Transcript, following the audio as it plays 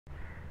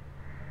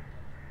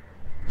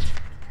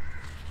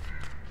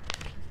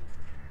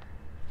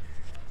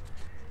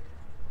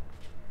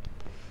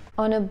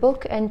On a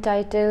book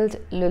entitled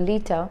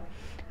Lolita,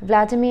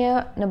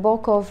 Vladimir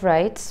Nabokov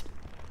writes,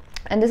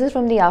 and this is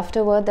from the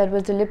afterword that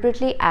was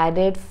deliberately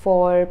added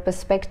for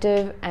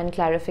perspective and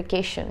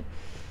clarification.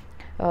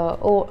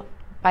 Oh,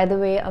 by the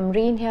way, I'm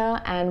Reen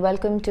here and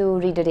welcome to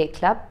Read a Day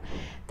Club.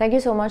 Thank you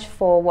so much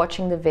for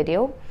watching the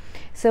video.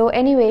 So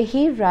anyway,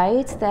 he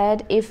writes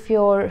that if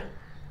you're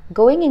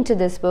going into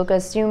this book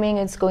assuming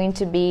it's going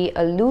to be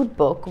a lewd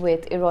book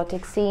with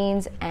erotic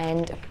scenes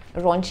and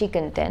raunchy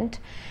content,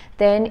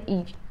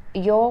 then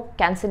your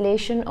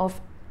cancellation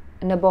of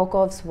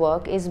Nabokov's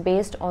work is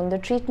based on the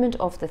treatment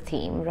of the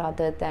theme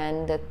rather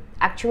than the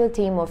actual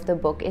theme of the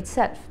book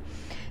itself.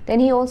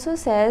 Then he also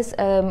says,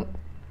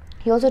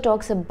 he also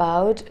talks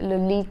about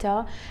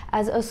Lolita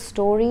as a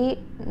story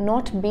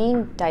not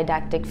being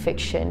didactic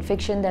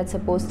fiction that's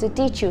supposed to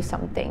teach you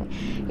something.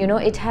 You know,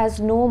 it has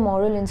no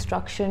moral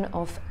instruction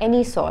of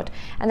any sort.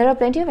 And there are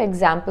plenty of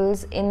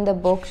examples in the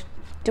book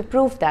to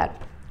prove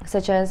that,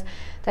 such as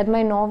that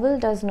my novel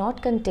does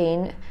not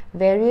contain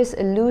various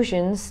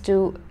allusions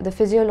to the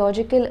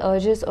physiological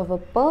urges of a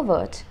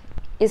pervert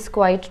is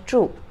quite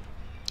true.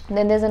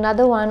 Then there's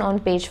another one on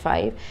page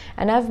 5,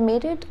 and I've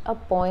made it a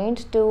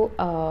point to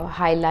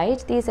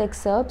highlight these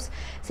excerpts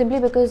simply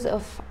because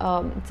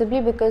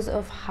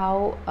of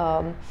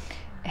how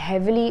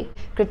heavily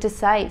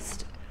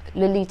criticized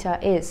Lolita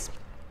is.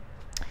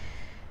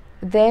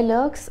 There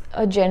lurks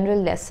a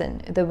general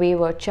lesson: the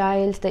wayward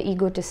child, the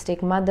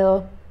egotistic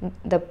mother,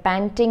 the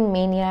panting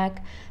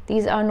maniac.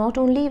 These are not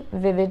only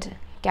vivid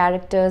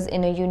characters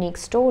in a unique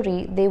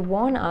story, they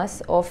warn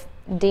us of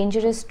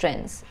dangerous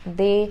trends.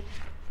 They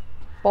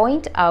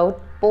point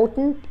out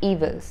potent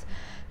evils.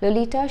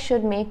 Lolita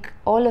should make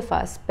all of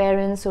us,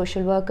 parents,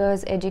 social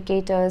workers,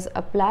 educators,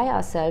 apply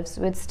ourselves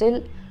with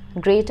still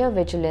greater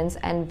vigilance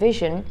and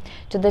vision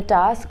to the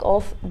task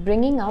of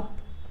bringing up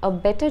a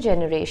better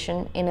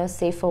generation in a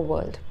safer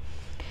world.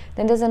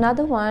 Then there's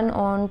another one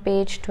on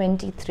page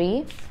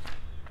 23.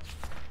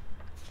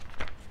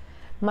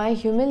 My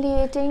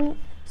humiliating,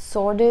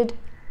 sordid,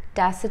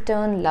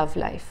 taciturn love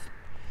life.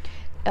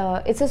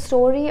 It's a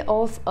story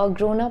of a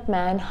grown-up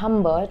man,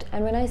 Humbert,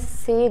 and when I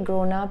say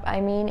grown-up, I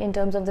mean in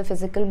terms of the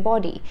physical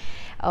body,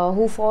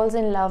 who falls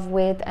in love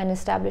with and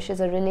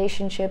establishes a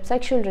relationship,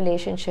 sexual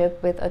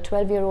relationship with a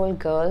 12-year-old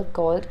girl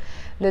called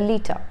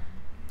Lolita.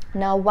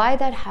 Now, why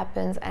that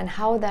happens and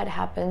how that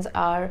happens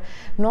are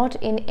not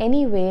in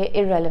any way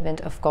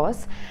irrelevant, of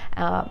course.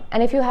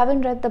 And if you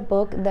haven't read the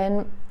book,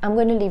 then I'm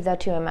going to leave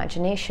that to your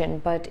imagination.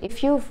 But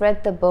if you've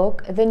read the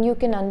book, then you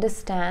can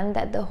understand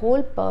that the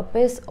whole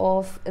purpose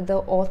of the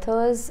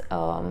author's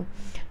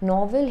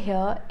novel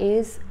here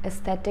is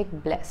aesthetic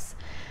bliss.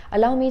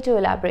 Allow me to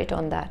elaborate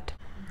on that.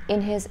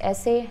 In his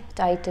essay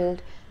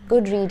titled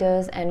Good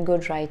Readers and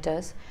Good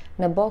Writers,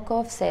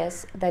 Nabokov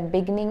says that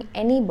beginning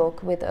any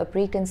book with a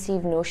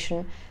preconceived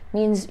notion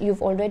means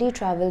you've already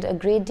traveled a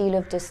great deal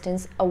of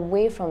distance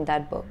away from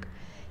that book.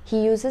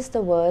 He uses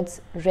the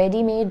words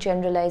ready-made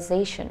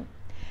generalization.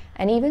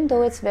 And even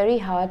though it's very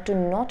hard to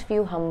not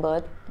view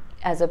Humbert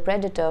as a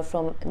predator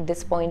from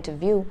this point of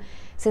view,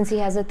 since he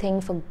has a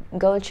thing for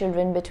girl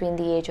children between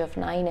the age of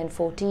 9 and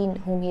 14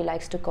 whom he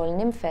likes to call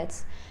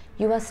nymphets,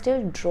 you are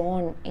still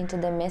drawn into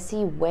the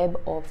messy web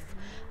of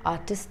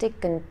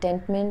artistic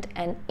contentment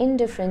and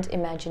indifferent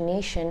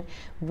imagination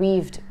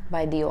weaved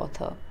by the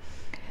author.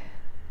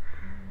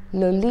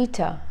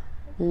 Lolita,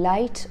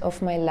 light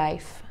of my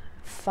life,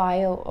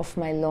 fire of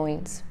my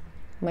loins,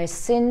 my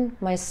sin,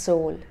 my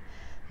soul,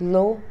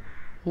 Lolita,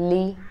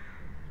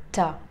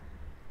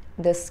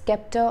 the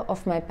scepter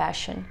of my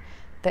passion,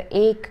 the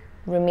ache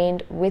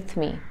remained with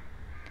me.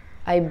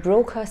 I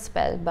broke her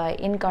spell by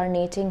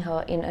incarnating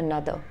her in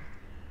another.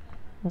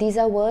 These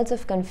are words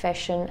of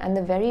confession and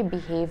the very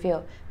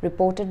behavior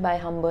reported by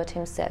Humbert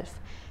himself,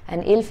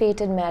 an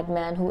ill-fated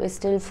madman who is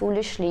still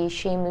foolishly,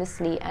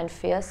 shamelessly, and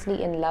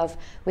fiercely in love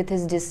with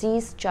his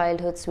deceased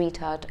childhood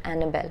sweetheart,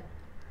 Annabelle.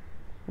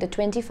 The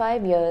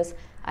 25 years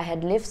I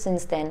had lived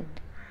since then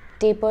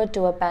tapered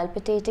to a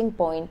palpitating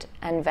point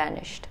and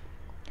vanished.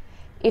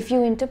 If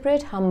you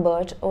interpret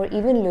Humbert or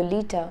even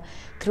Lolita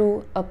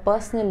through a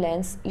personal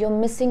lens, you're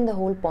missing the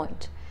whole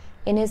point.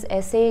 In his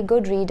essay,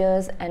 Good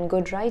Readers and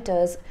Good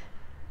Writers,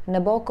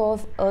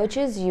 Nabokov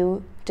urges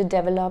you to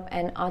develop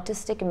an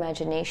artistic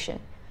imagination.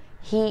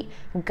 He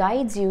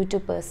guides you to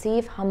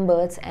perceive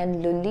Humbert's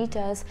and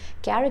Lolita's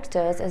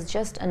characters as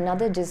just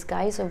another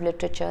disguise of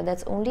literature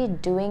that's only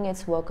doing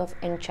its work of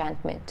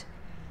enchantment.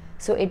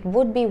 So it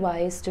would be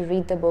wise to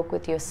read the book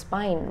with your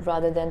spine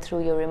rather than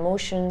through your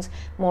emotions,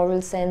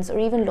 moral sense, or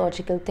even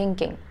logical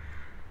thinking.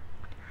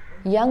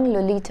 Young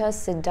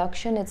Lolita's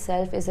seduction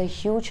itself is a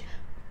huge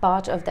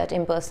part of that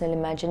impersonal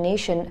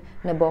imagination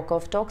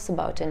Nabokov talks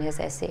about in his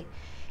essay.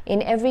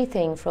 In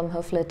everything from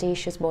her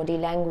flirtatious body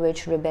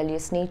language,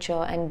 rebellious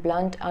nature, and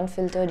blunt,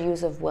 unfiltered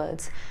use of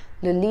words,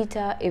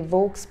 Lolita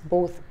evokes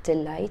both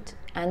delight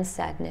and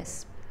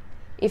sadness.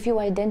 If you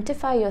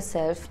identify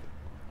yourself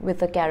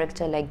with a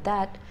character like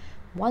that,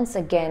 once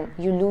again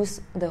you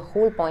lose the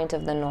whole point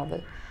of the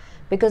novel.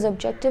 because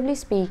objectively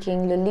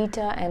speaking,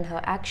 Lolita and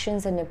her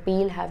actions and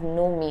appeal have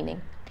no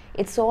meaning.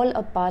 It's all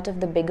a part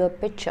of the bigger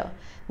picture,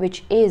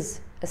 which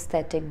is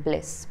aesthetic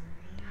bliss.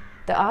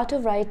 The art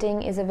of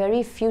writing is a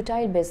very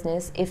futile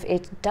business if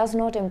it does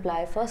not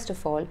imply, first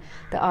of all,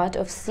 the art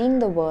of seeing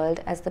the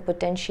world as the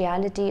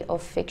potentiality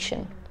of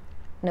fiction.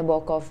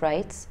 Nabokov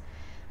writes,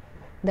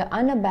 "The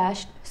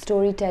unabashed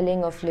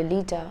storytelling of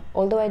Lolita,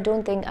 although I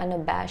don't think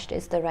unabashed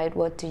is the right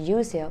word to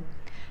use here,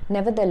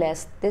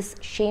 nevertheless, this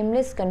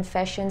shameless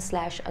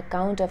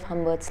confession/account of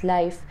Humbert's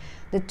life,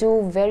 the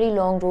two very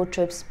long road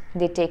trips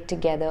they take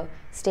together,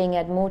 staying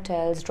at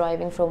motels,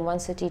 driving from one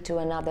city to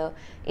another,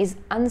 is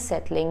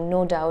unsettling,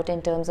 no doubt,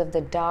 in terms of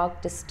the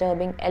dark,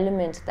 disturbing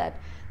element that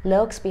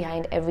lurks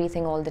behind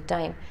everything all the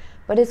time.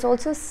 But it's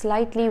also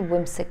slightly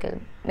whimsical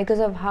because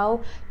of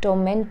how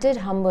tormented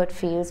Humbert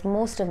feels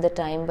most of the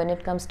time when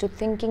it comes to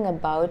thinking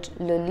about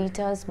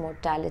Lolita's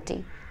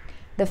mortality.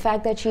 The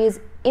fact that she is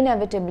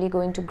inevitably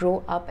going to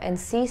grow up and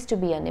cease to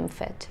be a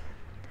nymphette.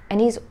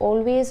 And he's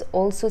always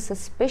also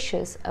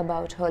suspicious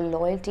about her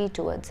loyalty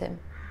towards him."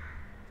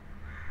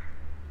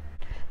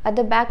 At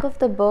the back of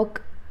the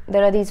book,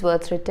 there are these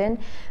words written,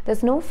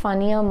 "There's no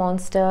funnier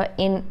monster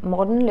in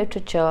modern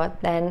literature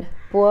than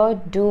poor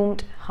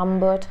doomed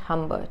Humbert.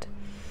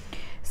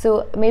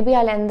 So maybe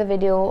I'll end the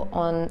video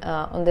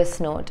on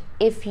this note.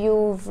 If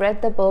you've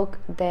read the book,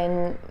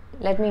 then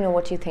let me know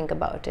what you think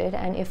about it.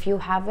 And if you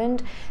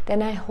haven't,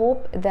 then I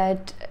hope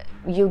that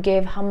you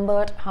gave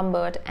Humbert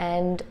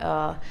and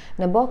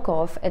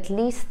Nabokov at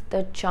least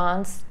the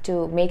chance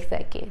to make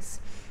their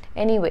case.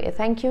 Anyway,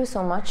 thank you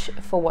so much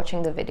for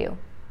watching the video.